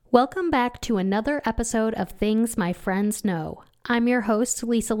Welcome back to another episode of Things My Friends Know. I'm your host,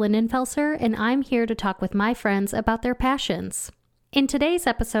 Lisa Lindenfelser, and I'm here to talk with my friends about their passions. In today's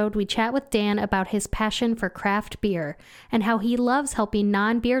episode, we chat with Dan about his passion for craft beer and how he loves helping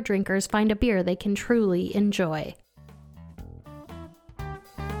non-beer drinkers find a beer they can truly enjoy.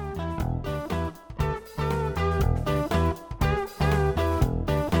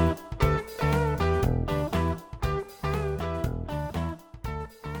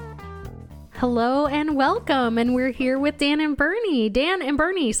 Hello and welcome, and we're here with Dan and Bernie. Dan and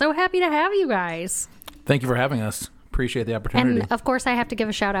Bernie, so happy to have you guys. Thank you for having us. Appreciate the opportunity. And of course, I have to give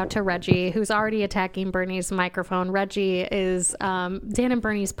a shout out to Reggie, who's already attacking Bernie's microphone. Reggie is Dan and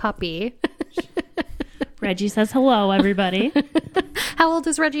Bernie's puppy. Reggie says hello, everybody. How old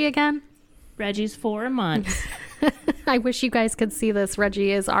is Reggie again? Reggie's 4 months. I wish you guys could see this.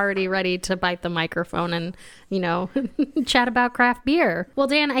 Reggie is already ready to bite the microphone and, chat about craft beer. Well,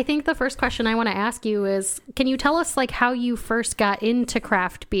 Dan, I think the first question I want to ask you is, can you tell us how you first got into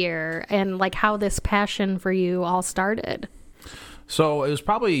craft beer and how this passion for you all started? So it was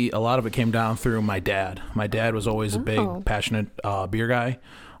probably, a lot of it came down through my dad. My dad was always a big, passionate beer guy.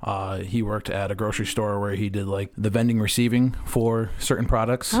 He worked at a grocery store where he did the vending receiving for certain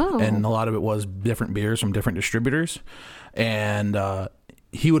products, and a lot of it was different beers from different distributors. And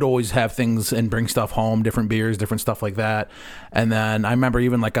he would always have things and bring stuff home, different beers, different stuff like that. And then I remember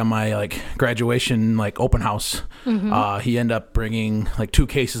even on my graduation open house, he ended up bringing 2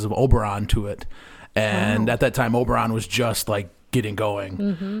 cases of Oberon to it. And at that time, Oberon was just getting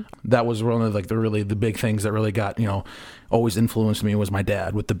going. That was one of the big things that really got always influenced me was my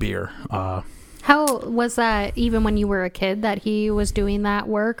dad with the beer. How was that even when you were a kid that he was doing that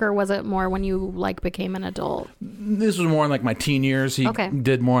work, or was it more when you became an adult? This was more in my teen years. He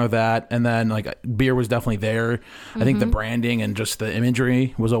did more of that, and then beer was definitely there. I think the branding and just the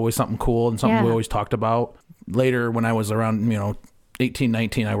imagery was always something cool and something we always talked about. Later, when I was around 18,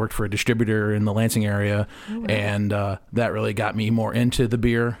 19, I worked for a distributor in the Lansing area, and that really got me more into the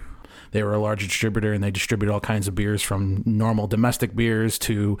beer. They were a large distributor, and they distribute all kinds of beers from normal domestic beers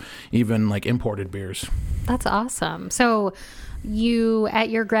to even imported beers. That's awesome. So you, at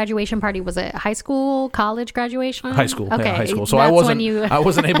your graduation party, was it high school, college graduation? High school. Okay. Yeah, high school. So I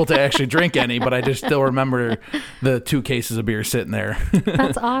wasn't able to actually drink any, but I just still remember the 2 cases of beer sitting there.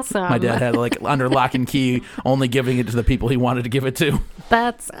 That's awesome. My dad had under lock and key, only giving it to the people he wanted to give it to.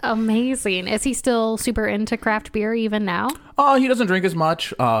 That's amazing. Is he still super into craft beer even now? He doesn't drink as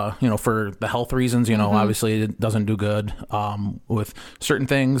much, for the health reasons, obviously it doesn't do good with certain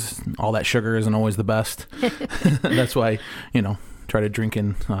things. All that sugar isn't always the best. That's why, try to drink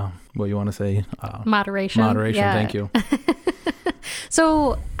in, what you want to say? Moderation. Moderation, yeah. Thank you.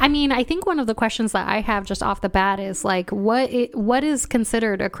 So, I think one of the questions that I have just off the bat is what is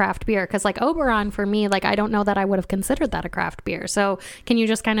considered a craft beer? Because Oberon for me, I don't know that I would have considered that a craft beer. So can you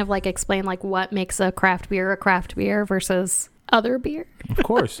just kind of explain what makes a craft beer versus other beer? Of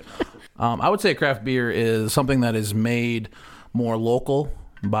course. I would say craft beer is something that is made more local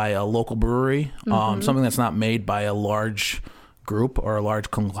by a local brewery, something that's not made by a large group or a large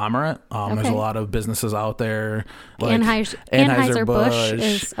conglomerate. There's a lot of businesses out there Anheuser-Busch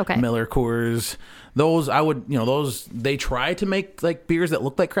is Miller Coors. Those they try to make beers that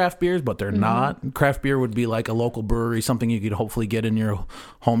look like craft beers, but they're not. Craft beer would be a local brewery, something you could hopefully get in your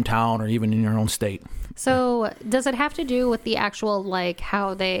hometown or even in your own state. So does it have to do with the actual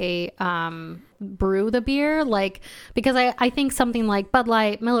how they brew the beer? Because I think something like Bud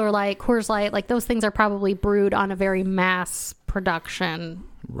Light, Miller Lite, Coors Light, those things are probably brewed on a very mass production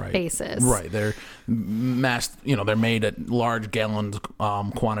basis. Right. They're mass, they're made at large gallon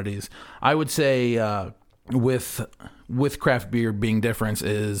quantities. I would say with craft beer being different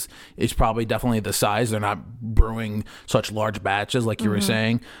is probably definitely the size. They're not brewing such large batches like you were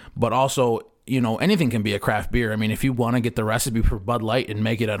saying, but also anything can be a craft beer. If you want to get the recipe for Bud Light and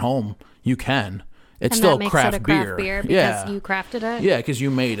make it at home, you can. It's still craft beer because you crafted it. Yeah, because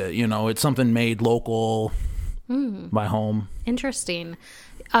you made it. It's something made local by home. Interesting.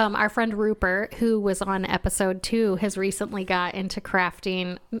 Our friend Rupert, who was on episode 2, has recently got into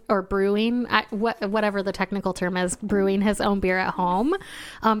crafting or brewing, whatever the technical term is, brewing his own beer at home.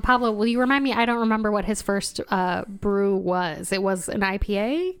 Pablo, will you remind me? I don't remember what his first brew was. It was an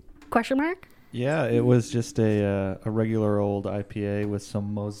IPA? ? Yeah, it was just a regular old IPA with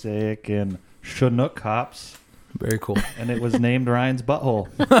some Mosaic and Chinook hops. Very cool. And it was named Ryan's Butthole.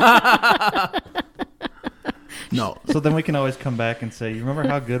 No. So then we can always come back and say, you remember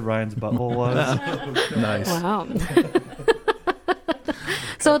how good Ryan's Butthole was? Nice. Wow.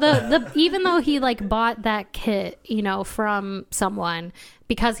 So the even though he bought that kit, from someone,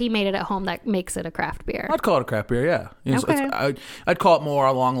 because he made it at home, that makes it a craft beer. I'd call it a craft beer, yeah. Okay. I'd call it more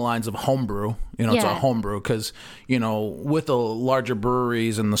along the lines of homebrew. It's a homebrew because, with the larger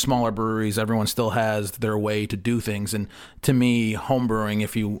breweries and the smaller breweries, everyone still has their way to do things. And to me,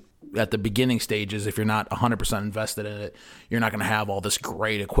 homebrewing, at the beginning stages, if you're not 100% invested in it, you're not going to have all this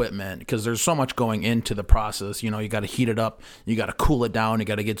great equipment because there's so much going into the process. You got to heat it up, you got to cool it down, you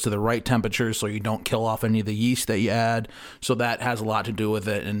got to get to the right temperature so you don't kill off any of the yeast that you add. So that has a lot to do with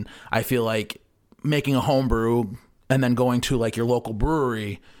it. And I feel like making a home brew and then going to like your local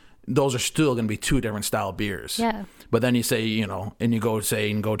brewery, those are still going to be two different style beers. Yeah. But then you say, and you go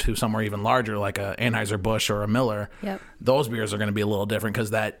to somewhere even larger like a Anheuser-Busch or a Miller. Yep. Those beers are going to be a little different because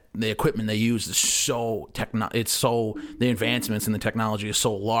the equipment they use is so the advancements in the technology is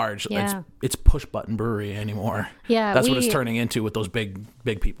so large. Yeah. It's push button brewery anymore. Yeah. That's what it's turning into with those big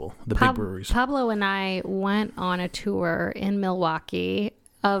people, the big breweries. Pablo and I went on a tour in Milwaukee.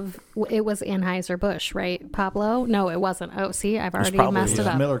 It was Anheuser-Busch, right, Pablo? No, it wasn't. Oh, see, I've already messed it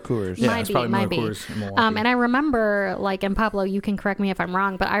up. Miller Coors. Yeah, it's probably Miller Coors in Milwaukee. And I remember, and Pablo, you can correct me if I'm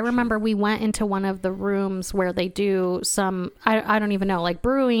wrong, but I remember we went into one of the rooms where they do some, I don't even know, like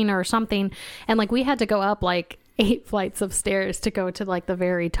brewing or something, and we had to go up 8 flights of stairs to go to the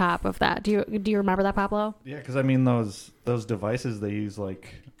very top of that. Do you remember that, Pablo? Yeah, because those devices they use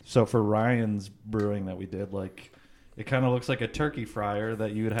so for Ryan's brewing that we did it kind of looks like a turkey fryer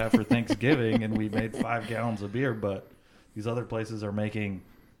that you would have for Thanksgiving, and we made 5 gallons of beer, but these other places are making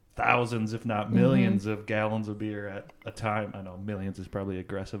thousands, if not millions, of gallons of beer at a time. I know millions is probably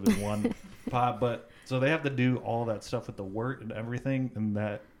aggressive in one pot, but so they have to do all that stuff with the wort and everything, and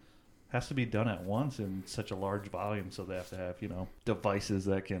that has to be done at once in such a large volume, so they have to have devices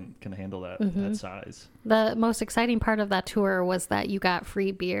that can handle that size. The most exciting part of that tour was that you got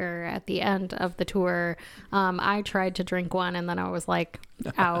free beer at the end of the tour. I tried to drink one and then I was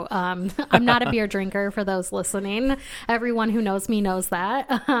out. I'm not a beer drinker, for those listening. Everyone who knows me knows that.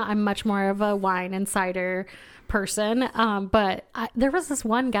 I'm much more of a wine and cider person, but there was this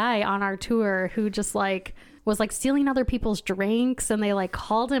one guy on our tour who just was stealing other people's drinks, and they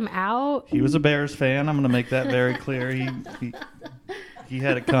called him out. He was a Bears fan. I'm going to make that very clear. He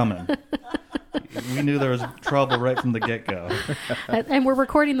had it coming. We knew there was trouble right from the get-go. And we're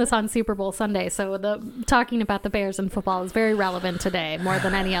recording this on Super Bowl Sunday, so talking about the Bears and football is very relevant today, more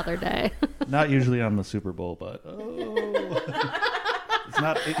than any other day. Not usually on the Super Bowl, but it's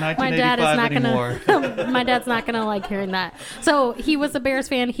not 1985 anymore. My dad's not gonna hearing that. So he was a Bears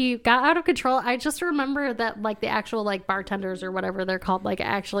fan. He got out of control. I just remember that the actual bartenders or whatever they're called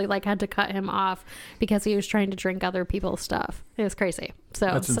actually had to cut him off because he was trying to drink other people's stuff. It was crazy. So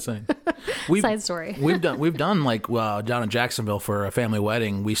that's insane. Side story. We've done down in Jacksonville for a family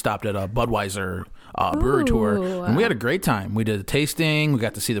wedding. We stopped at a Budweiser brewery tour, and we had a great time. We did a tasting. We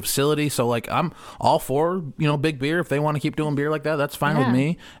got to see the facility. So I'm all for big beer. If they want to keep doing beer like that, that's fine with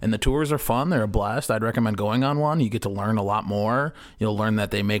me. And the tours are fun. They're a blast. I'd recommend going on one. You get to learn a lot more. You'll learn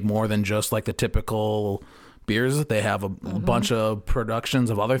that they make more than just the typical beers. They have a bunch of productions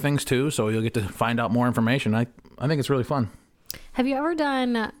of other things too. So you'll get to find out more information. I think it's really fun. Have you ever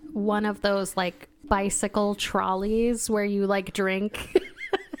done one of those bicycle trolleys where you drink?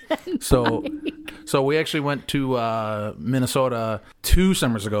 So we actually went to Minnesota 2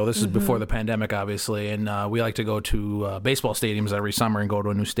 summers ago. This is before the pandemic, obviously, and we like to go to baseball stadiums every summer and go to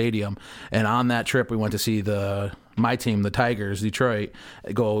a new stadium. And on that trip, we went to see my team, the Tigers, Detroit,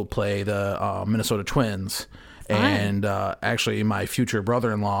 go play the Minnesota Twins. And actually, my future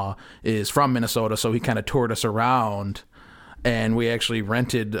brother-in-law is from Minnesota, so he kind of toured us around. And we actually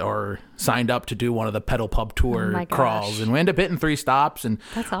rented or signed up to do one of the pedal pub tour crawls. And we ended up hitting 3 stops. And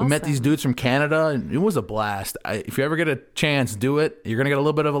we met these dudes from Canada. And it was a blast. If you ever get a chance, do it. You're going to get a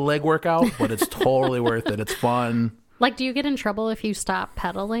little bit of a leg workout, but it's totally worth it. It's fun. Do you get in trouble if you stop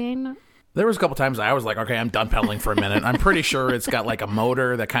pedaling? There was a couple times I was like, okay, I'm done pedaling for a minute. I'm pretty sure it's got a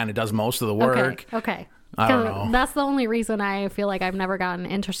motor that kind of does most of the work. Okay. I don't know. That's the only reason I feel like I've never gotten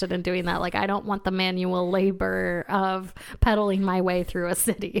interested in doing that. I don't want the manual labor of pedaling my way through a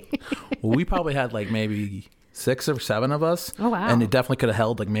city. Well, we probably had maybe 6 or 7 of us. Oh, wow. And it definitely could have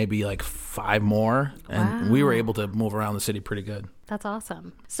held maybe 5 more. And we were able to move around the city pretty good. That's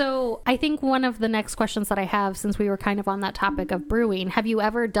awesome. So I think one of the next questions that I have, since we were kind of on that topic of brewing, have you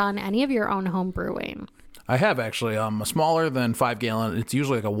ever done any of your own home brewing? I have actually. A smaller than 5 gallon. It's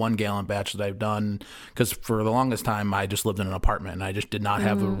usually a 1 gallon batch that I've done because for the longest time I just lived in an apartment and I just did not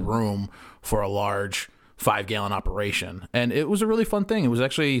have the room for a large 5 gallon operation. And it was a really fun thing. It was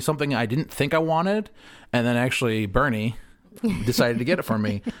actually something I didn't think I wanted. And then actually Bernie, decided to get it for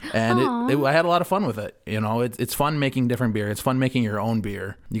me, and I had a lot of fun with it. It's fun making different beer. It's fun making your own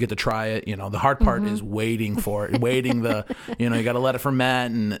beer. You get to try it. The hard part is waiting for it, waiting you got to let it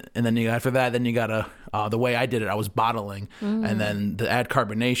ferment, and then after that, then you got to the way I did it, I was bottling, and then to add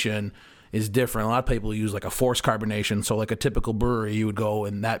carbonation is different. A lot of people use like a forced carbonation. So like a typical brewery, you would go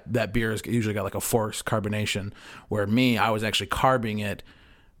and that beer has usually got like a forced carbonation, where I was actually carbing it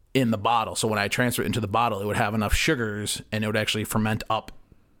in the bottle. So when I transfer it into the bottle, it would have enough sugars and it would actually ferment up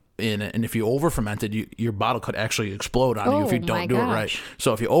in it. And if you over fermented, your bottle could actually explode on you if you don't do it right.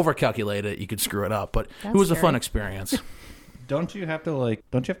 So if you over calculate it, you could screw it up. But it was a fun experience. Don't you have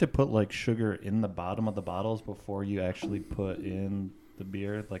to put like sugar in the bottom of the bottles before you actually put in the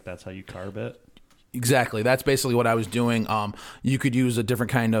beer? Like that's how you carb it? Exactly. That's basically what I was doing. You could use a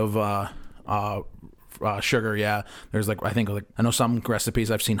different kind of sugar. Yeah. There's I know some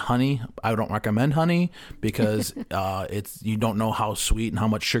recipes I've seen honey. I don't recommend honey because you don't know how sweet and how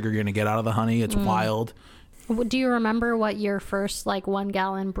much sugar you're going to get out of the honey. It's wild. Do you remember what your first 1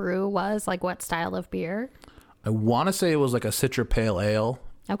 gallon brew was? Like what style of beer? I want to say it was like a Citra Pale Ale.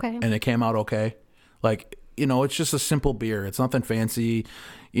 Okay. And it came out okay. It's just a simple beer. It's nothing fancy.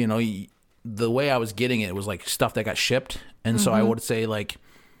 The way I was getting it was like stuff that got shipped. And so I would say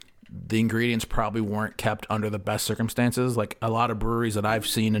the ingredients probably weren't kept under the best circumstances. Like a lot of breweries that I've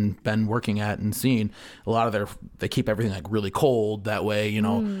seen and been working at and seen, a lot of they keep everything really cold. That way,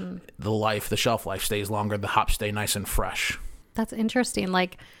 the shelf life stays longer. The hops stay nice and fresh. That's interesting.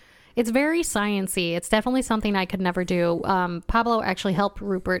 It's very sciencey. It's definitely something I could never do. Pablo actually helped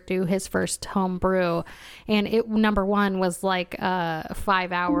Rupert do his first home brew, and number one was like a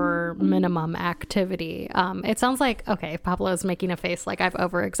 5-hour minimum activity. It sounds like, okay, Pablo's making a face like I've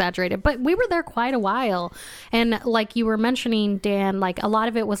over exaggerated, but we were there quite a while. And like you were mentioning, Dan, a lot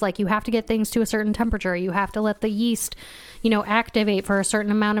of it was you have to get things to a certain temperature. You have to let the yeast, activate for a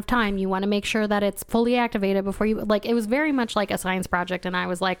certain amount of time. You want to make sure that it's fully activated before you, it was very much like a science project. And I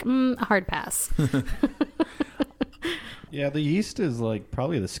was like, hard pass. Yeah, the yeast is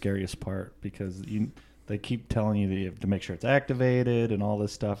probably the scariest part because they keep telling you that you have to make sure it's activated and all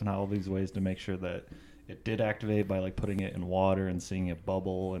this stuff and all these ways to make sure that it did activate by putting it in water and seeing it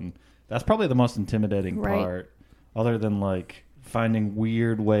bubble. And that's probably the most intimidating part, other than finding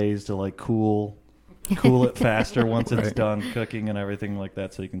weird ways to cool it faster once it's done cooking and everything like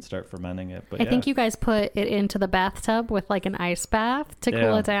that, so you can start fermenting it. But I think you guys put it into the bathtub with an ice bath to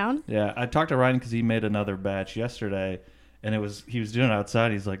cool it down. Yeah, I talked to Ryan because he made another batch yesterday, and he was doing it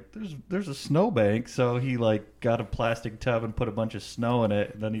outside. He's like, there's a snowbank, so he got a plastic tub and put a bunch of snow in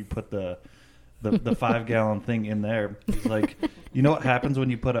it, and then he put the 5-gallon thing in there. He's like, you know what happens when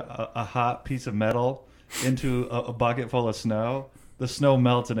you put a hot piece of metal into a bucket full of snow? The snow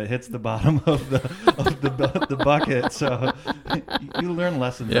melts and it hits the bottom of the bucket. So you learn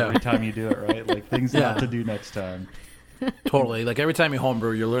lessons every time you do it, right? Things not to do next time. Totally. Every time you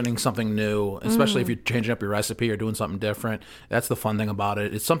homebrew, you're learning something new, especially if you're changing up your recipe or doing something different. That's the fun thing about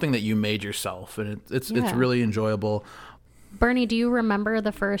it. It's something that you made yourself, and it's really enjoyable. Bernie, do you remember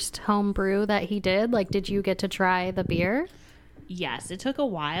the first home brew that he did? Did you get to try the beer? Yes, it took a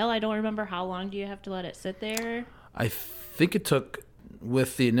while. I don't remember how long do you have to let it sit there? I think it took,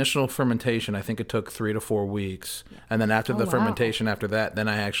 with the initial fermentation, I think it took 3 to 4 weeks. And then after the fermentation, after that, then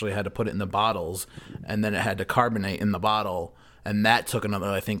I actually had to put it in the bottles, and then it had to carbonate in the bottle. And that took another,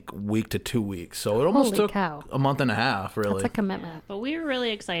 I think, week to 2 weeks. So it almost took a month and a half, really. That's a commitment. But we were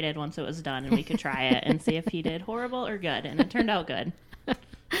really excited once it was done and we could try it and see if he did horrible or good. And it turned out good.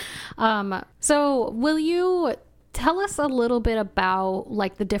 So will you tell us a little bit about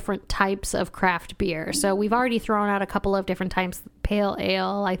the different types of craft beer? So we've already thrown out a couple of different types. Pale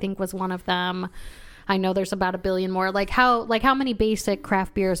ale, I think, was one of them. I know there's about 1 billion more. How many basic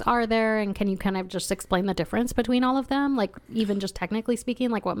craft beers are there? And can you kind of just explain the difference between all of them? Even just technically speaking,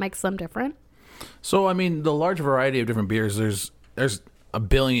 what makes them different? So, I mean, the large variety of different beers, there's 1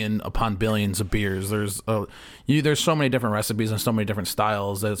 billion upon billions of beers. There's so many different recipes and so many different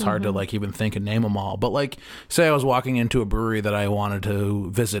styles that it's hard to even think and name them all. But say I was walking into a brewery that I wanted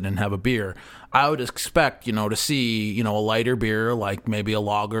to visit and have a beer, I would expect, to see, a lighter beer, maybe a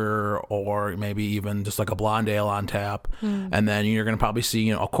lager or maybe even just a blonde ale on tap. And then you're going to probably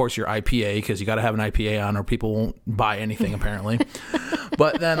see, of course, your IPA, because you got to have an IPA on or people won't buy anything apparently.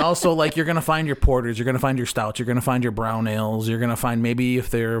 But then also you're going to find your porters, you're going to find your stouts, you're going to find your brown ales, you're going to find maybe if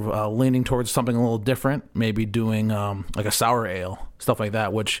they're leaning towards something a little different, maybe doing a sour ale, stuff like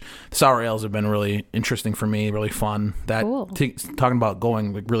that, which sour ales have been really interesting for me, really fun. That cool. Talking about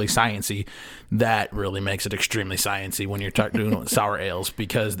going really sciencey, that really makes it extremely sciencey when you're doing sour ales,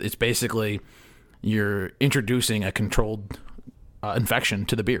 because it's basically you're introducing a controlled infection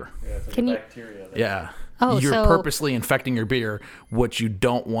to the beer. Yeah, it's like Can you- bacteria. Yeah. Oh, you're so- purposely infecting your beer, which you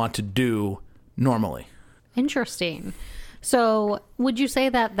don't want to do normally. Interesting. So would you say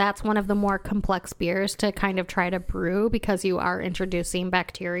that that's one of the more complex beers to kind of try to brew because you are introducing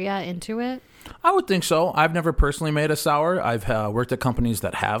bacteria into it? I would think so. I've never personally made a sour. I've worked at companies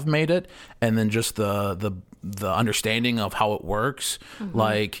that have made it, and then just the understanding of how it works.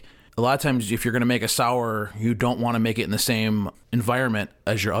 Like a lot of times, if you're going to make a sour, you don't want to make it in the same environment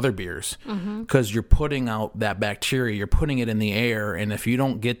as your other beers because you're putting out that bacteria. You're putting it in the air, and if you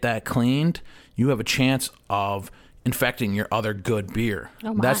don't get that cleaned, you have a chance of infecting your other good beer.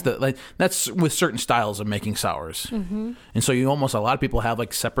 Oh my. That's with certain styles of making sours. And so a lot of people have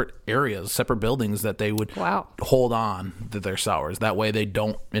like separate areas, separate buildings that they would Wow. hold on to their sours. That way they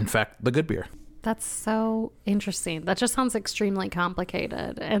don't infect the good beer. That's so interesting. That just sounds extremely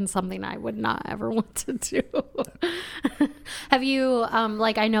complicated and something I would not ever want to do. Have you,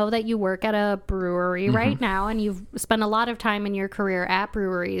 I know that you work at a brewery right now and you've spent a lot of time in your career at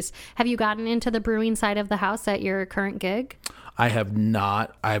breweries. Have you gotten into the brewing side of the house at your current gig? I have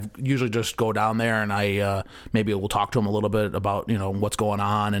not. I've usually just go down there and I maybe will talk to them a little bit about, what's going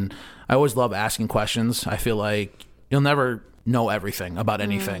on. And I always love asking questions. I feel like you'll never know everything about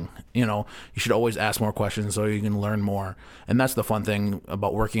anything. You should always ask more questions so you can learn more. And that's the fun thing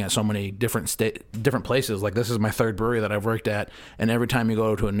about working at so many different places. Like this is my third brewery that I've worked at, and every time you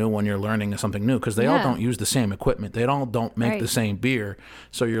go to a new one, you're learning something new because they all don't use the same equipment. They all don't make the same beer.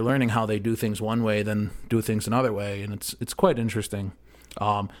 So you're learning how they do things one way, then do things another way, and it's quite interesting.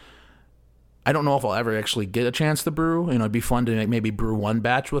 I don't know if I'll ever actually get a chance to brew. It'd be fun to maybe brew one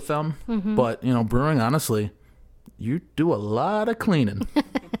batch with them. But brewing, honestly, you do a lot of cleaning.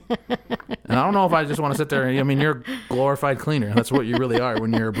 And I don't know if I just want to sit there. You're a glorified cleaner. That's what you really are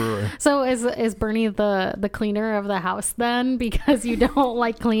when you're a brewer. So is Bernie the cleaner of the house then because you don't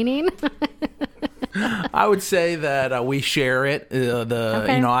like cleaning? I would say that we share it.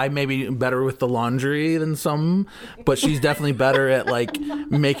 I may be better with the laundry than some, but she's definitely better at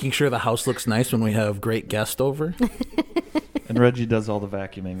making sure the house looks nice when we have great guests over. And Reggie does all the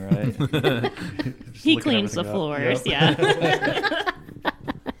vacuuming, right? He cleans the floors, yeah.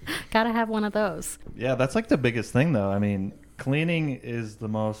 Gotta have one of those. Yeah, that's the biggest thing, though. Cleaning is the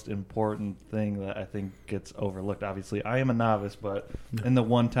most important thing that I think gets overlooked. Obviously, I am a novice, but in the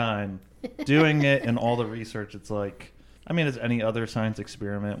one time doing it and all the research, it's it's any other science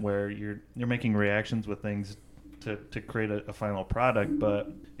experiment where you're making reactions with things to create a final product.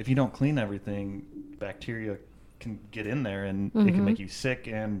 But if you don't clean everything, bacteria can get in there and it can make you sick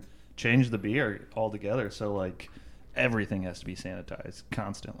and change the beer altogether. So everything has to be sanitized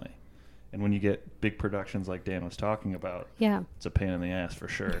constantly. And when you get big productions like Dan was talking about, it's a pain in the ass for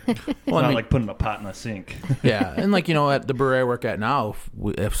sure. It's not like putting a pot in a sink. Yeah, and at the brewery I work at now,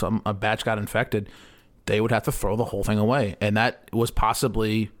 if a batch got infected, they would have to throw the whole thing away, and that was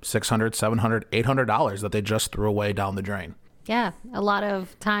possibly $600, $700, $800 that they just threw away down the drain. Yeah, a lot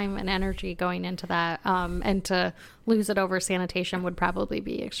of time and energy going into that, and to lose it over sanitation would probably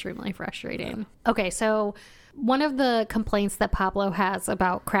be extremely frustrating. Okay, so one of the complaints that Pablo has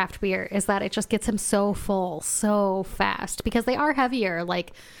about craft beer is that it just gets him so full so fast because they are heavier,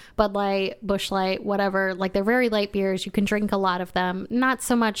 like Bud Light, Busch Light, whatever. They're very light beers. You can drink a lot of them. Not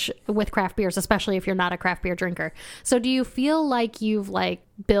so much with craft beers, especially if you're not a craft beer drinker. So do you feel like you've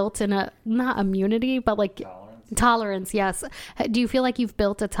built not immunity, but tolerance, yes. Do you feel like you've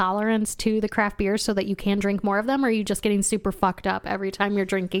built a tolerance to the craft beer so that you can drink more of them, or are you just getting super fucked up every time you're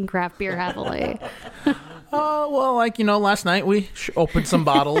drinking craft beer heavily? Last night we opened some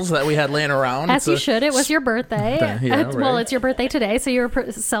bottles that we had laying around. As you should. It was your birthday. Yeah, right. Well, it's your birthday today, so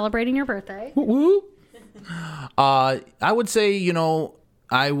you're celebrating your birthday. Woo. I would say,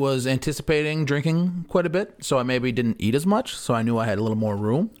 I was anticipating drinking quite a bit, so I maybe didn't eat as much, so I knew I had a little more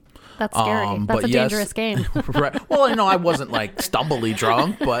room. That's scary. That's a dangerous game. Right. Well, I wasn't stumbly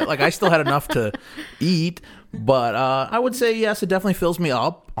drunk, but I still had enough to eat. But I would say, yes, it definitely fills me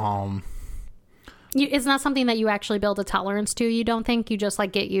up. It's not something that you actually build a tolerance to, you don't think? You just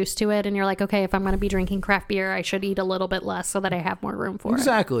get used to it and you're okay, if I'm going to be drinking craft beer, I should eat a little bit less so that I have more room for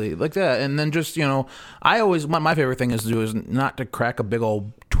Exactly, like that. And then just, I always, my favorite thing is to do is not to crack a big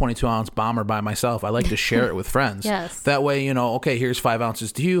old 22-ounce bomber by myself. I like to share it with friends. Yes. That way, okay, here's 5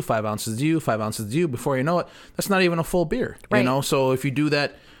 ounces to you, 5 ounces to you, 5 ounces to you. Before you know it, that's not even a full beer. Right. So if you do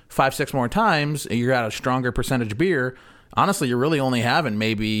that 5-6 more times, you're at a stronger percentage beer. Honestly, you're really only having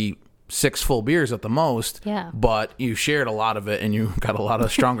maybe 6 full beers at the most. Yeah. But you shared a lot of it and you got a lot of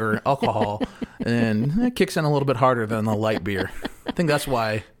stronger alcohol, and it kicks in a little bit harder than the light beer. I think that's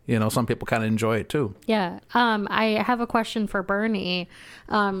why some people kind of enjoy it too. Yeah. I have a question for Bernie.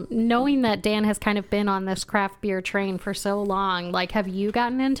 Knowing that Dan has kind of been on this craft beer train for so long, like, have you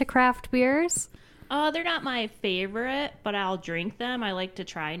gotten into craft beers? They're not my favorite, but I'll drink them. I like to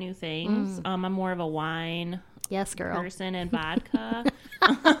try new things. I'm more of a wine Yes, girl. person and vodka.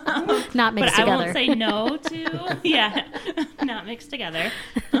 Not mixed but together. I won't say no to. Yeah, not mixed together.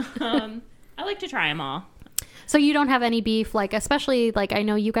 I like to try them all. So you don't have any beef, like, especially, like, I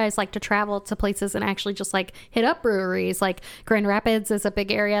know you guys like to travel to places and actually just, like, hit up breweries. Like, Grand Rapids is a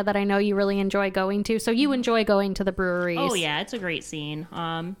big area that I know you really enjoy going to. So you enjoy going to the breweries. Oh, yeah, it's a great scene.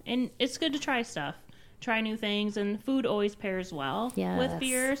 And it's good to try stuff. Try new things, and food always pairs well with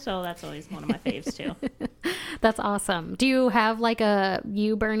beer, so that's always one of my faves, too. That's awesome. Do you have, like,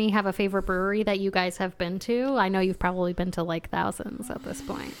 Bernie, have a favorite brewery that you guys have been to? I know you've probably been to, like, thousands at this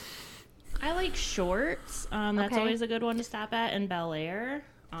point. I like Shorts. That's Okay. always a good one to stop at in Bel Air.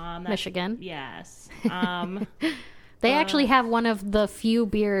 Michigan. Yes. They actually have one of the few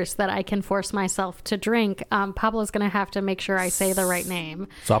beers that I can force myself to drink. Pablo's going to have to make sure I say the right name.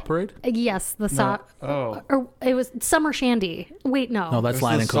 Soft Parade? Yes, the Oh. or it was Summer Shandy. Wait, no. No, that's It's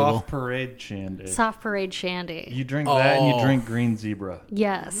Lion the and Kugel. Soft Parade Shandy. Soft Parade Shandy. You drink that and you Oh. drink Green Zebra.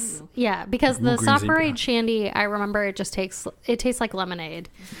 Yes. Yeah, because the Green Soft Zebra. Parade Shandy, I remember it tastes like lemonade.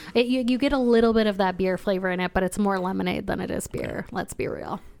 You get a little bit of that beer flavor in it, but it's more lemonade than it is beer. Let's be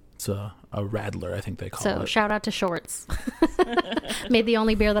real. It's a Radler, I think they call So it. shout out to Shorts. Made the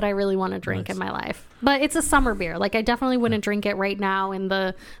only beer that I really want to drink in my life. But it's a summer beer. Like, I definitely wouldn't drink it right now in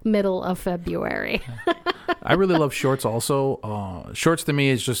the middle of February. I really love Shorts also. Shorts to me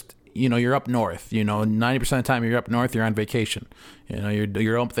is just, you're up north. 90% of the time you're up north, you're on vacation.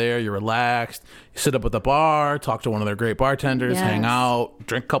 You're up there, you're relaxed. You sit up at the bar, talk to one of their great bartenders, hang Yes. out,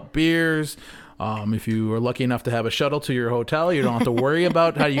 drink a couple beers. If you are lucky enough to have a shuttle to your hotel, you don't have to worry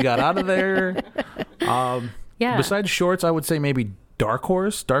about how you got out of there. Yeah. Besides Shorts, I would say maybe Dark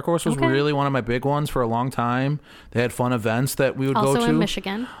Horse. Dark Horse was Okay. really one of my big ones for a long time. They had fun events that we would go Also to. in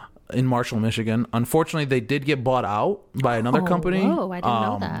Michigan. In Marshall, Michigan. Unfortunately, they did get bought out by another company. Whoa, I didn't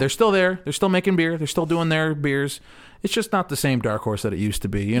know that. They're still there. They're still making beer. They're still doing their beers. It's just not the same Dark Horse that it used to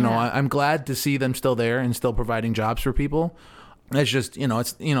be. Yeah. I'm glad to see them still there and still providing jobs for people. It's just,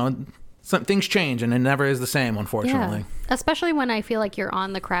 some things change and it never is the same, unfortunately. Yeah. Especially when I feel like you're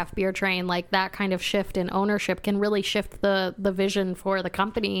on the craft beer train, like that kind of shift in ownership can really shift the vision for the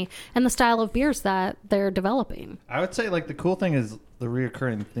company and the style of beers that they're developing. I would say, like, the cool thing is the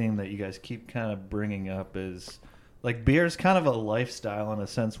reoccurring theme that you guys keep kind of bringing up is, like, beer is kind of a lifestyle in a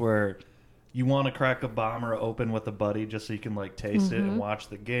sense where you want to crack a bomber open with a buddy just so you can, like, taste it and watch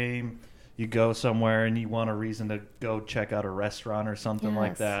the game. You go somewhere and you want a reason to go check out a restaurant or something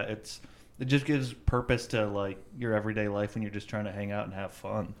like Yes. that. It just gives purpose to, like, your everyday life when you're just trying to hang out and have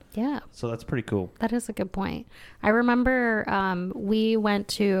fun. Yeah. So that's pretty cool. That is a good point. I remember we went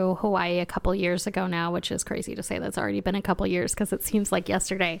to Hawaii a couple years ago now, which is crazy to say that's already been a couple years because it seems like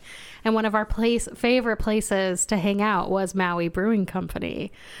yesterday. And one of our favorite places to hang out was Maui Brewing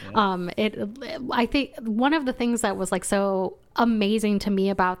Company. Yeah. I think one of the things that was, like, so amazing to me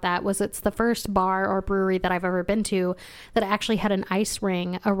about that was it's the first bar or brewery that I've ever been to that actually had an ice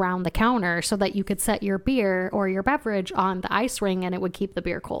ring around the counter so that you could set your beer or your beverage on the ice ring and it would keep the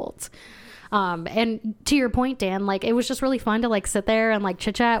beer cold. And to your point, Dan, like, it was just really fun to, like, sit there and, like,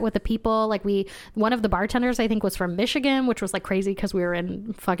 chit chat with the people. Like, one of the bartenders, I think, was from Michigan, which was, like, crazy because we were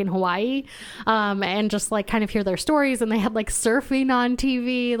in fucking Hawaii, and just, like, kind of hear their stories. And they had, like, surfing on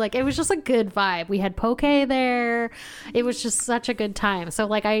TV. Like, it was just a good vibe. We had poke there. It was just such a good time. So,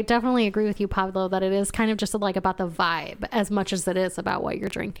 like, I definitely agree with you, Pablo, that it is kind of just, like, about the vibe as much as it is about what you're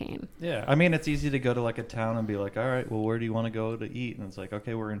drinking. Yeah, I mean, it's easy to go to, like, a town and be like, all right, well, where do you want to go to eat? And it's like,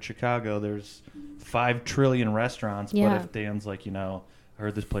 okay, we're in Chicago. There's 5 trillion restaurants. Yeah. But if Dan's like, I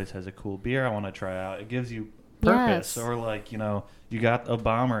heard this place has a cool beer I want to try out, it gives you purpose. Yes. Or, like, you got a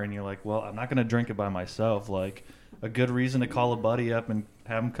bomber and you're like, well, I'm not going to drink it by myself. Like, a good reason to call a buddy up and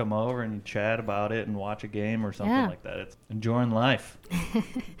have him come over and chat about it and watch a game or something like that. It's enjoying life.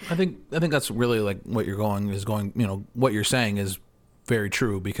 I think that's really, like, what what you're saying is very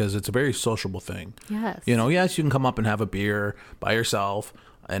true because it's a very sociable thing. Yes. Yes, you can come up and have a beer by yourself.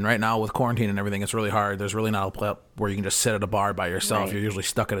 And right now with quarantine and everything, it's really hard. There's really not a place where you can just sit at a bar by yourself. Right. You're usually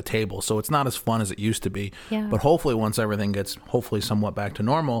stuck at a table. So it's not as fun as it used to be. Yeah. But hopefully once everything gets somewhat back to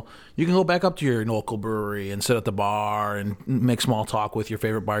normal, you can go back up to your local brewery and sit at the bar and make small talk with your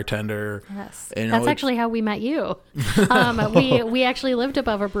favorite bartender. Yes. That's actually how we met you. We actually lived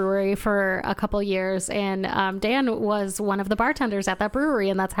above a brewery for a couple years, and Dan was one of the bartenders at that brewery,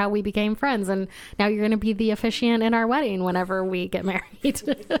 and that's how we became friends. And now you're going to be the officiant in our wedding whenever we get married.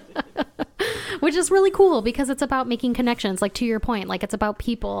 Which is really cool because it's about making connections, like to your point, like it's about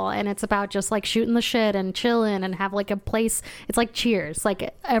people and it's about just like shooting the shit and chilling and have like a place. It's like Cheers,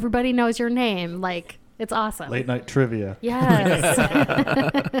 like everybody knows your name, like it's awesome. Late night trivia. Yes.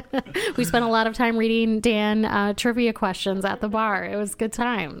 We spent a lot of time reading Dan trivia questions at the bar. It was good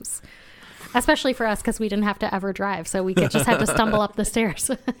times, especially for us because we didn't have to ever drive, so we just had to stumble up the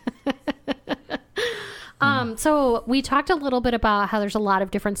stairs. So we talked a little bit about how there's a lot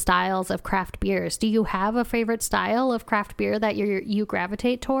of different styles of craft beers. Do you have a favorite style of craft beer that you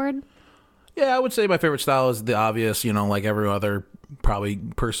gravitate toward? Yeah, I would say my favorite style is the obvious, like every other probably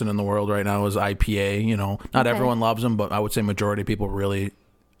person in the world right now is IPA. Not everyone loves them, but I would say majority of people really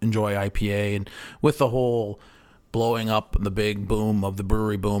enjoy IPA. And with the whole blowing up, the big boom of the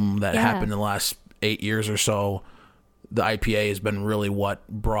brewery boom that happened in the last 8 years or so, the IPA has been really what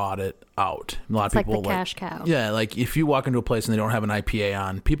brought it out. A lot of people like the cash cow. Yeah, like if you walk into a place and they don't have an IPA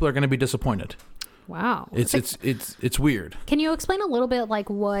on, people are going to be disappointed. Wow. It's weird. Can you explain a little bit like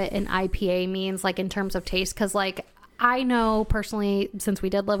what an IPA means, like in terms of taste? Because like I know personally, since we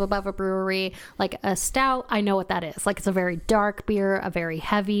did live above a brewery, like a stout, I know what that is. Like it's a very dark beer, a very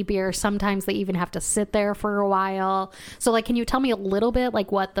heavy beer. Sometimes they even have to sit there for a while. So like, can you tell me a little bit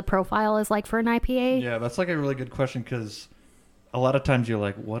like what the profile is like for an IPA? Yeah, that's like a really good question because a lot of times you're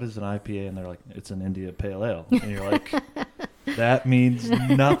like, what is an IPA? And they're like, it's an India Pale Ale. And you're like, that means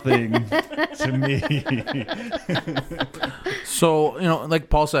nothing to me. So, like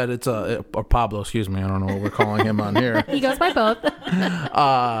Paul said, it's or Pablo, excuse me. I don't know what we're calling him on here. He goes by both.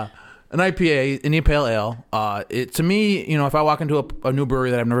 An IPA, India Pale Ale. To me, if I walk into a new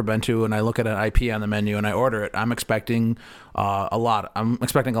brewery that I've never been to and I look at an IPA on the menu and I order it, I'm expecting a lot. I'm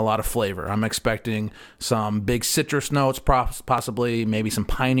expecting a lot of flavor. I'm expecting some big citrus notes, possibly maybe some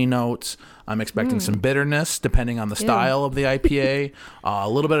piney notes. I'm expecting some bitterness, depending on the style of the IPA. A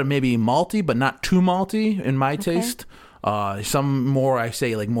little bit of maybe malty, but not too malty in my taste. Some more, I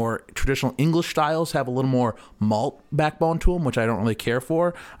say, like more traditional English styles have a little more malt backbone to them, which I don't really care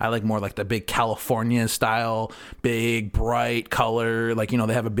for. I like more like the big California style, big bright color. Like,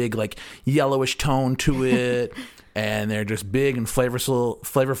 they have a big like yellowish tone to it. And they're just big and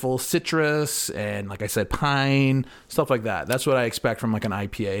flavorful citrus and, like I said, pine, stuff like that. That's what I expect from like an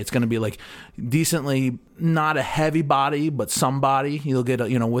IPA. It's going to be like decently, not a heavy body, but some body. You'll get,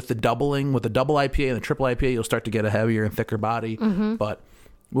 with the double IPA and the triple IPA, you'll start to get a heavier and thicker body. Mm-hmm. But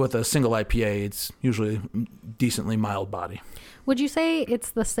with a single IPA, it's usually decently mild body. Would you say it's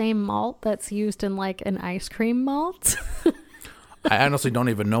the same malt that's used in like an ice cream malt? I honestly don't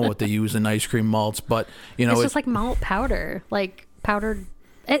even know what they use in ice cream malts, but it's just like malt powder, like powdered.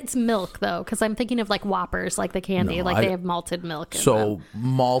 It's milk though, because I'm thinking of like Whoppers, like the candy, they have malted milk. So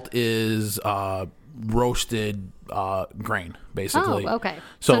malt is roasted grain, basically. Oh, okay.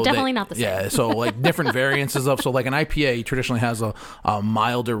 So definitely not the same. Yeah. So like different variances of. So like an IPA traditionally has a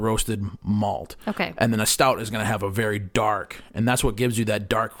milder roasted malt. Okay. And then a stout is going to have a very dark, and that's what gives you that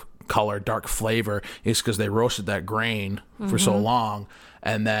dark color, dark flavor, is because they roasted that grain for so long,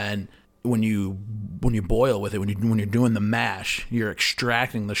 and then when you boil with it, when you're doing the mash, you're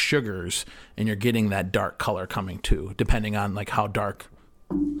extracting the sugars and you're getting that dark color coming too, depending on like how dark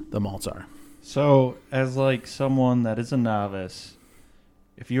the malts are. So as like someone that is a novice,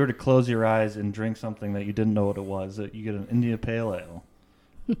 if you were to close your eyes and drink something that you didn't know what it was, that you get an India Pale Ale,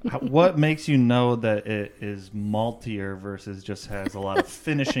 what makes you know that it is maltier versus just has a lot of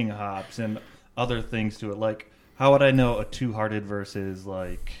finishing hops and other things to it? Like, how would I know a Two Hearted versus,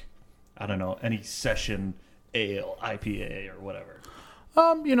 like, I don't know, any session ale, IPA, or whatever?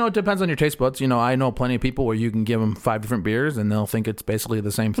 It depends on your taste buds. I know plenty of people where you can give them 5 different beers and they'll think it's basically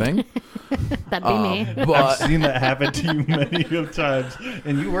the same thing. That'd be me. But I've seen that happen to you many times,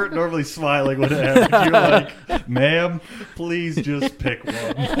 and you weren't normally smiling when it happened. You're like, ma'am, please just pick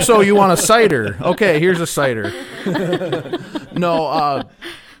one. So you want a cider? Okay, here's a cider. No,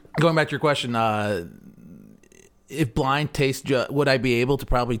 going back to your question, if blind taste, would I be able to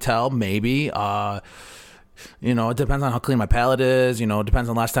probably tell? Maybe. It depends on how clean my palate is. It depends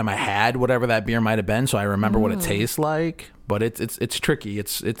on last time I had whatever that beer might have been, so I remember what it tastes like. But it's tricky.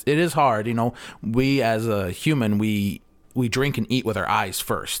 It is hard. We as a human, we drink and eat with our eyes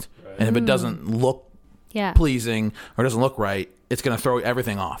first, right. And if it doesn't look pleasing or doesn't look right, it's going to throw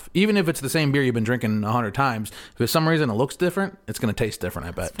everything off. Even if it's the same beer you've been drinking 100 times, if for some reason it looks different, it's going to taste different.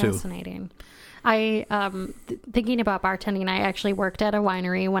 I bet too. Fascinating. Thinking about bartending, I actually worked at a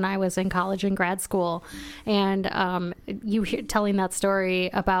winery when I was in college and grad school. And you telling that story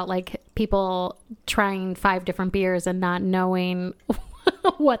about like people trying 5 different beers and not knowing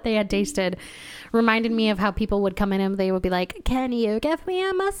what they had tasted reminded me of how people would come in and they would be like, can you give me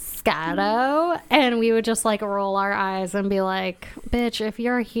a Moscato? And we would just like roll our eyes and be like, bitch, if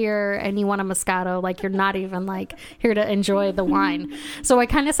you're here and you want a Moscato, like you're not even like here to enjoy the wine. So it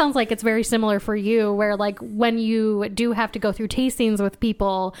kind of sounds like it's very similar for you, where like when you do have to go through tastings with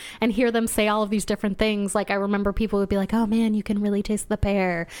people and hear them say all of these different things, like I remember people would be like, oh man, you can really taste the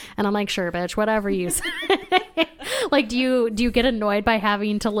pear. And I'm like, sure, bitch, whatever you say. Like, do you get annoyed by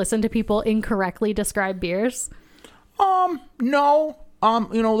having to listen to people incorrectly describe beers? No.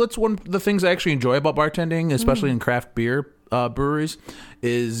 That's one of the things I actually enjoy about bartending, especially in craft beer breweries,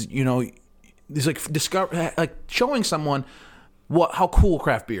 is, it's like showing someone how cool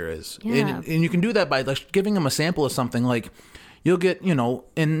craft beer is. Yeah. And you can do that by like giving them a sample of something. Like you'll get,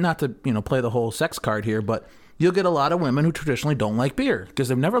 and not to, play the whole sex card here, but you'll get a lot of women who traditionally don't like beer because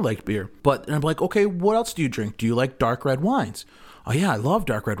they've never liked beer. But I'm like, okay, what else do you drink? Do you like dark red wines? Oh yeah, I love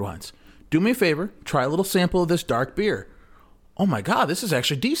dark red wines. Do me a favor, try a little sample of this dark beer. Oh my God, this is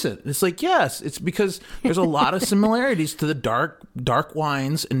actually decent. It's like, yes, it's because there's a lot of similarities to the dark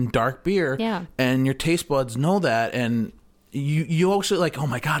wines and dark beer. Yeah. And your taste buds know that. And you also like, oh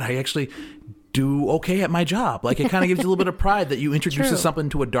my God, I actually do okay at my job. Like it kind of gives you a little bit of pride that you introduce something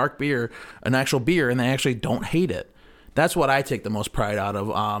to a dark beer, an actual beer, and they actually don't hate it. That's what I take the most pride out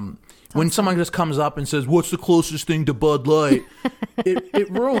of. When someone just comes up and says, "What's the closest thing to Bud Light?"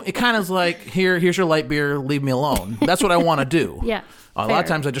 it kind of is like, here's your light beer, leave me alone. That's what I want to do. Yeah. A lot of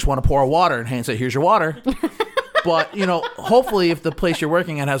times I just want to pour water and say, "Here's your water." But hopefully, if the place you're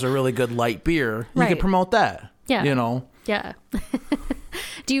working at has a really good light beer, you can promote that. Yeah. Yeah.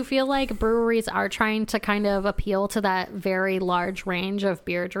 Do you feel like breweries are trying to kind of appeal to that very large range of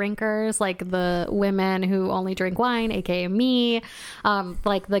beer drinkers, like the women who only drink wine, aka me,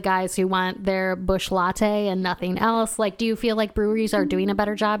 like the guys who want their Busch Latte and nothing else? Like, do you feel like breweries are doing a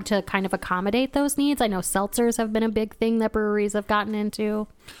better job to kind of accommodate those needs? I know seltzers have been a big thing that breweries have gotten into.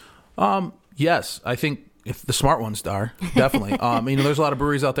 Yes, I think if the smart ones are, definitely. There's a lot of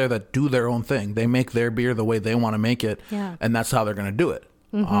breweries out there that do their own thing. They make their beer the way they want to make it, and that's how they're going to do it.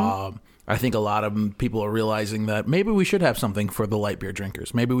 Mm-hmm. I think a lot of people are realizing that maybe we should have something for the light beer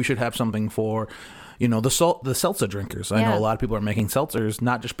drinkers. Maybe we should have something for, the seltzer drinkers. I know a lot of people are making seltzers,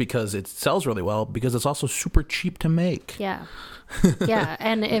 not just because it sells really well, because it's also super cheap to make. Yeah. Yeah.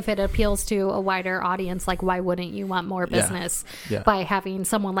 And if it appeals to a wider audience, like why wouldn't you want more business by having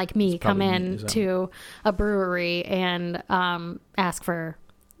someone like me come in to a brewery and ask for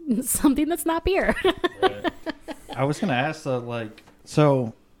something that's not beer? Right. I was going to ask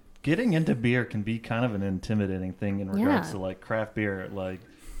so getting into beer can be kind of an intimidating thing in regards to like craft beer. Like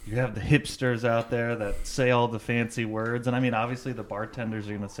you have the hipsters out there that say all the fancy words. And I mean, obviously the bartenders are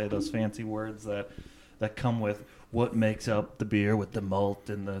going to say those fancy words that come with what makes up the beer with the malt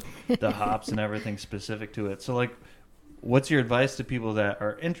and the hops and everything specific to it. So like, what's your advice to people that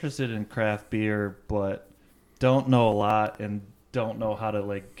are interested in craft beer, but don't know a lot and don't know how to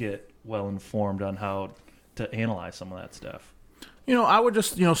like get well informed on how to analyze some of that stuff? I would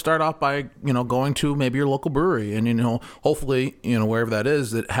just, start off by, going to maybe your local brewery and, hopefully, wherever that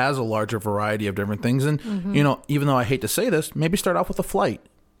is, it has a larger variety of different things. And, even though I hate to say this, maybe start off with a flight.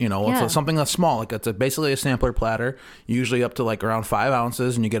 It's something that's small. Like it's basically a sampler platter, usually up to like around 5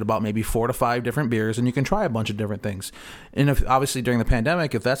 ounces, and you get about maybe 4 to 5 different beers, and you can try a bunch of different things. And if obviously during the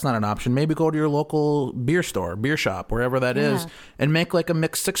pandemic, if that's not an option, maybe go to your local beer store, beer shop, wherever that is, and make like a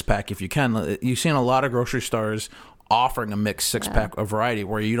mixed 6-pack if you can. You've seen a lot of grocery stores offering a mixed 6-pack of variety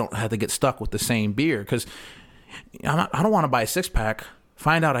where you don't have to get stuck with the same beer, because I don't want to buy a 6-pack,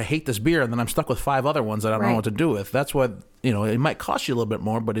 find out I hate this beer, and then I'm stuck with 5 other ones that I don't know what to do with. That's what, it might cost you a little bit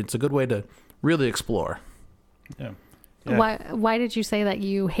more, but it's a good way to really explore. Yeah. Why did you say that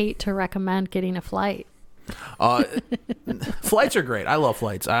you hate to recommend getting a flight? Flights are great. I love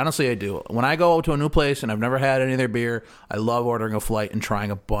flights. Honestly, I do. When I go to a new place and I've never had any of their beer, I love ordering a flight and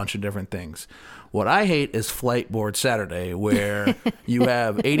trying a bunch of different things. What I hate is Flight Board Saturday, where you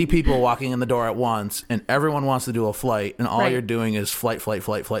have 80 people walking in the door at once and everyone wants to do a flight, and all you're doing is flight.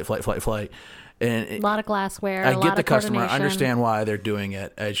 And a lot of glassware. I get the customer. I understand why they're doing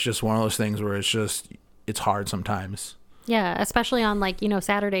it. It's just one of those things where it's hard sometimes. Yeah, especially on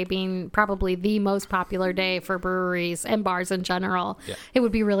Saturday being probably the most popular day for breweries and bars in general. Yeah. It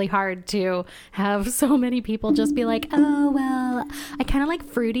would be really hard to have so many people just be like, oh, well, I kind of like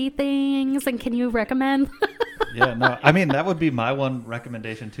fruity things, and can you recommend? Yeah, no, I mean, that would be my one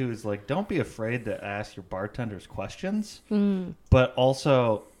recommendation too, is like, don't be afraid to ask your bartenders questions, but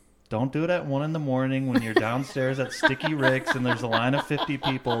also don't do it at 1 a.m. when you're downstairs at Sticky Rick's and there's a line of 50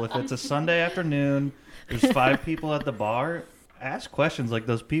 people. If it's a Sunday afternoon, there's 5 people at the bar, ask questions. Like,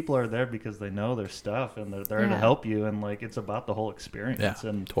 those people are there because they know their stuff and they're there to help you, and like it's about the whole experience.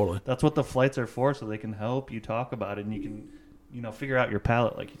 And totally, that's what the flights are for, so they can help you talk about it and you can, you know, figure out your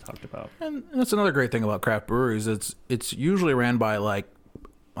palate like you talked about. And that's another great thing about craft breweries. It's usually ran by like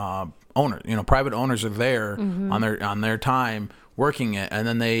owners. You know, private owners are there on their time working it, and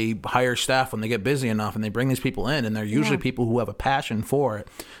then they hire staff when they get busy enough, and they bring these people in, and they're usually people who have a passion for it.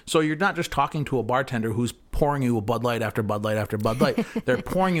 So you're not just talking to a bartender who's pouring you a Bud Light after Bud Light after Bud Light. They're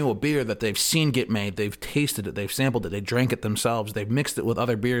pouring you a beer that they've seen get made, they've tasted it, they've sampled it, they drank it themselves, they've mixed it with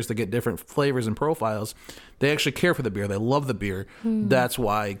other beers to get different flavors and profiles. They actually care for the beer, they love the beer. That's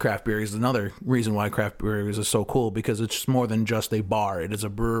why craft beer is another reason why craft breweries is so cool, because it's more than just a bar. It is a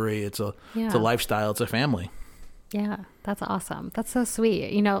brewery, it's a lifestyle, it's a family. Yeah, that's awesome. That's so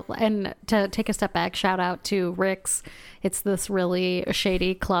sweet. You know, and to take a step back, shout out to Rick's. It's this really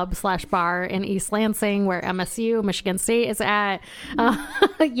shady club / bar in East Lansing where MSU, Michigan State, is at.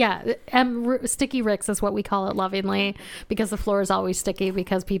 Sticky Rick's is what we call it lovingly, because the floor is always sticky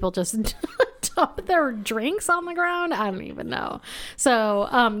because people just dump their drinks on the ground. I don't even know. So,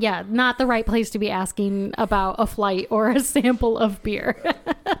 not the right place to be asking about a flight or a sample of beer.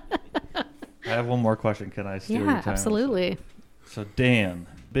 I have one more question. Can I steal your time? Yeah, absolutely. So, Dan,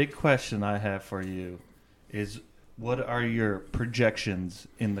 big question I have for you is, what are your projections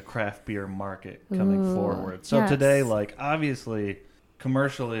in the craft beer market coming forward? So today, like, obviously,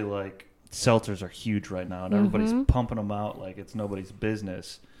 commercially, like, seltzers are huge right now, and everybody's pumping them out like it's nobody's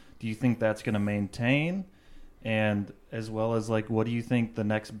business. Do you think that's going to maintain? And as well as, like, what do you think the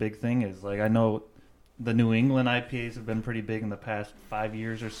next big thing is? Like, I know the New England IPAs have been pretty big in the past 5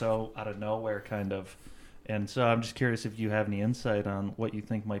 years or so, out of nowhere, kind of. And so I'm just curious if you have any insight on what you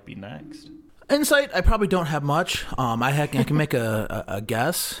think might be next. Insight, I probably don't have much. I can make a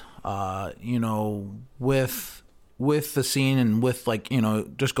guess. You know, with the scene and with, like, you know,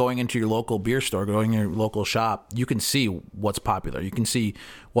 just going into your local beer store, going to your local shop, you can see what's popular. You can see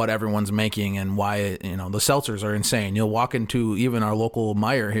what everyone's making and why, you know, the seltzers are insane. You'll walk into even our local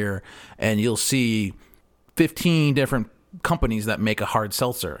Meijer here, and you'll see 15 different companies that make a hard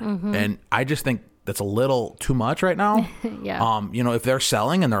seltzer. And I just think that's a little too much right now. You know, if they're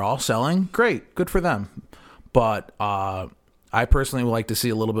selling and they're all selling, great, good for them. But I personally would like to see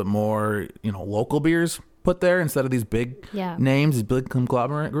a little bit more, you know, local beers put there instead of these big names, these big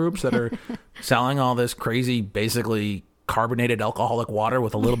conglomerate groups that are selling all this crazy, basically carbonated alcoholic water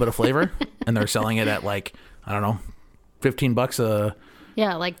with a little bit of flavor, and they're selling it at, like, I don't know, $15 a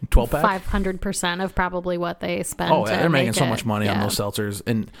like 12-pack? 500% of probably what they spend. Oh, they're making so much money on those seltzers,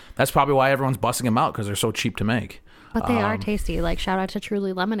 and that's probably why everyone's busting them out, because they're so cheap to make. But they are tasty. Like, shout out to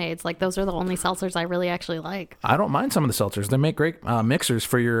Truly Lemonades. Like, those are the only seltzers I really actually like. I don't mind some of the seltzers. They make great mixers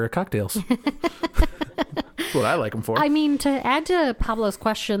for your cocktails. That's what I like them for. I mean, to add to Pablo's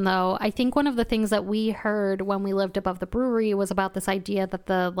question, though, I think one of the things that we heard when we lived above the brewery was about this idea that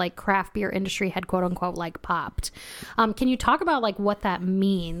the, like, craft beer industry had, quote unquote, like, popped. Can you talk about, like, what that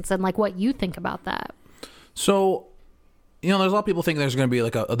means and, like, what you think about that? So, you know, there's a lot of people think there's going to be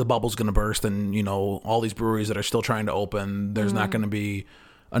like the bubble's going to burst, and, you know, all these breweries that are still trying to open, there's not going to be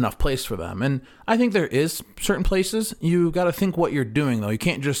enough place for them. And I think there is certain places. You got to think what you're doing, though. You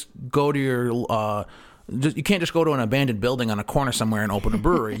can't just go to your you can't just go to an abandoned building on a corner somewhere and open a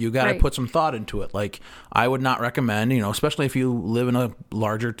brewery. You got to put some thought into it. Like, I would not recommend, you know, especially if you live in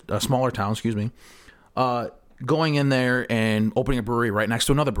a smaller town, going in there and opening a brewery right next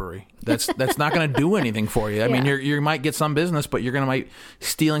to another brewery. That's not going to do anything for you. I mean, you might get some business, but you're going to might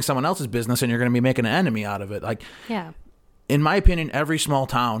stealing someone else's business, and you're going to be making an enemy out of it. Like, in my opinion, every small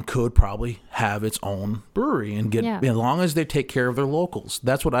town could probably have its own brewery and get, as long as they take care of their locals.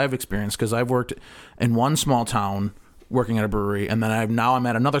 That's what I've experienced, because I've worked in one small town working at a brewery, and then I'm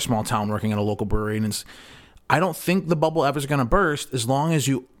at another small town working at a local brewery, and I don't think the bubble ever is going to burst as long as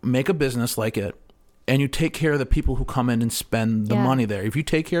you make a business like it and you take care of the people who come in and spend the money there. If you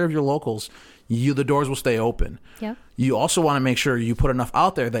take care of your locals, the doors will stay open. You also want to make sure you put enough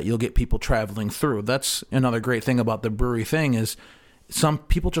out there that you'll get people traveling through. That's another great thing about the brewery thing, is some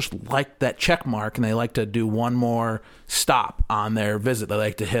people just like that check mark, and they like to do one more stop on their visit. They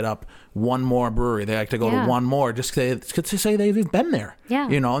like to hit up one more brewery. They like to go to one more just to say they've been there.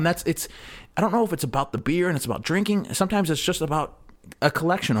 You know, and I don't know if it's about the beer and it's about drinking. Sometimes it's just about a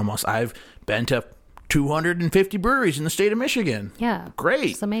collection almost. I've been to 250 breweries in the state of Michigan.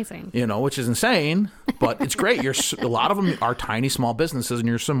 Great. It's amazing. You know, which is insane, but it's great. A lot of them are tiny, small businesses, and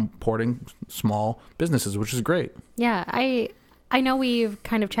you're supporting small businesses, which is great. I know we've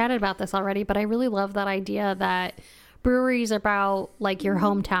kind of chatted about this already, but I really love that idea that breweries are about like your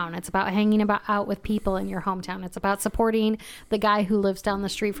hometown. It's about hanging out with people in your hometown. It's about supporting the guy who lives down the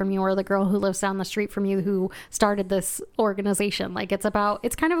street from you or the girl who lives down the street from you who started this organization. Like it's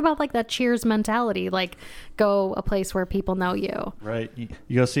kind of about like that Cheers mentality, like go a place where people know you. Right. You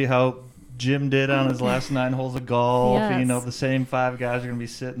go see how Jim did on his last 9 holes of golf. Yes. You know, the same 5 guys are going to be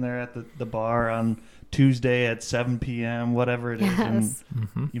sitting there at the bar on Tuesday at 7 p.m., whatever it is. Yes.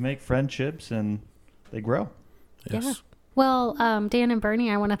 And you make friendships and they grow. Yes. Yeah. Well, Dan and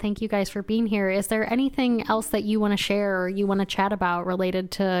Bernie, I want to thank you guys for being here. Is there anything else that you want to share or you want to chat about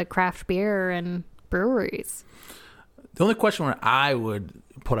related to craft beer and breweries? The only question I would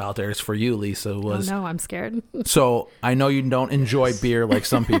put out there is for you, Lisa, was... Oh, no, I'm scared. So I know you don't enjoy beer like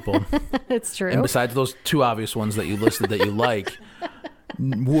some people. It's true. And besides those 2 obvious ones that you listed that you like,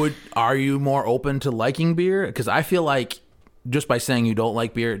 are you more open to liking beer? Because I feel like just by saying you don't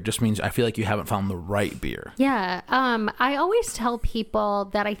like beer, it just means I feel like you haven't found the right beer. Yeah. I always tell people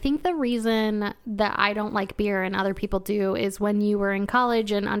that I think the reason that I don't like beer and other people do is when you were in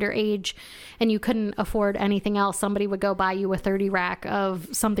college and underage and you couldn't afford anything else, somebody would go buy you a 30 rack of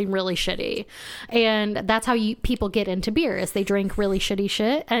something really shitty. And that's how people get into beer, is they drink really shitty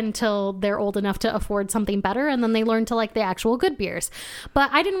shit until they're old enough to afford something better. And then they learn to like the actual good beers. But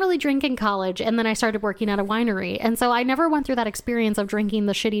I didn't really drink in college. And then I started working at a winery. And so I never went through that experience of drinking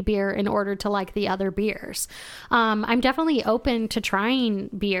the shitty beer in order to like the other beers. I'm definitely open to trying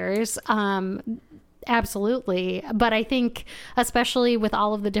beers. Absolutely. But I think especially with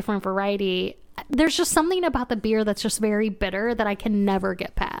all of the different variety, there's just something about the beer that's just very bitter that I can never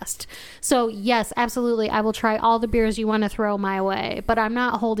get past. So yes, absolutely. I will try all the beers you want to throw my way, but I'm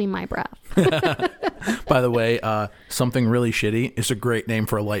not holding my breath. By the way, something really shitty is a great name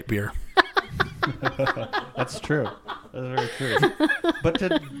for a light beer. That's true. That's very true. But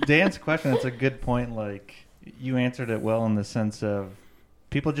to Dan's question, it's a good point. Like, you answered it well in the sense of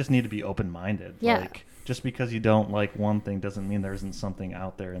people just need to be open-minded. Yeah. Like, just because you don't like one thing doesn't mean there isn't something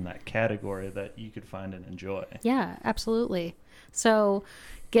out there in that category that you could find and enjoy. Yeah, absolutely. So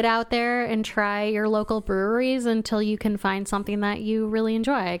get out there and try your local breweries until you can find something that you really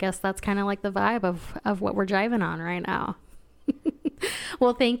enjoy. I guess that's kind of like the vibe of what we're driving on right now.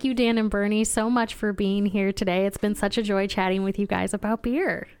 Well, thank you, Dan and Bernie, so much for being here today. It's been such a joy chatting with you guys about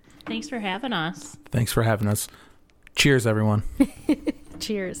beer. Thanks for having us. Thanks for having us. Cheers, everyone.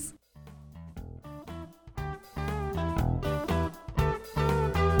 Cheers.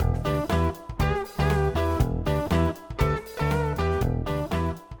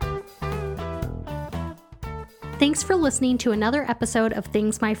 Thanks for listening to another episode of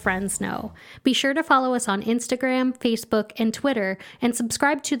Things My Friends Know. Be sure to follow us on Instagram, Facebook, and Twitter, and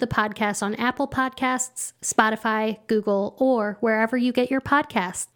subscribe to the podcast on Apple Podcasts, Spotify, Google, or wherever you get your podcasts.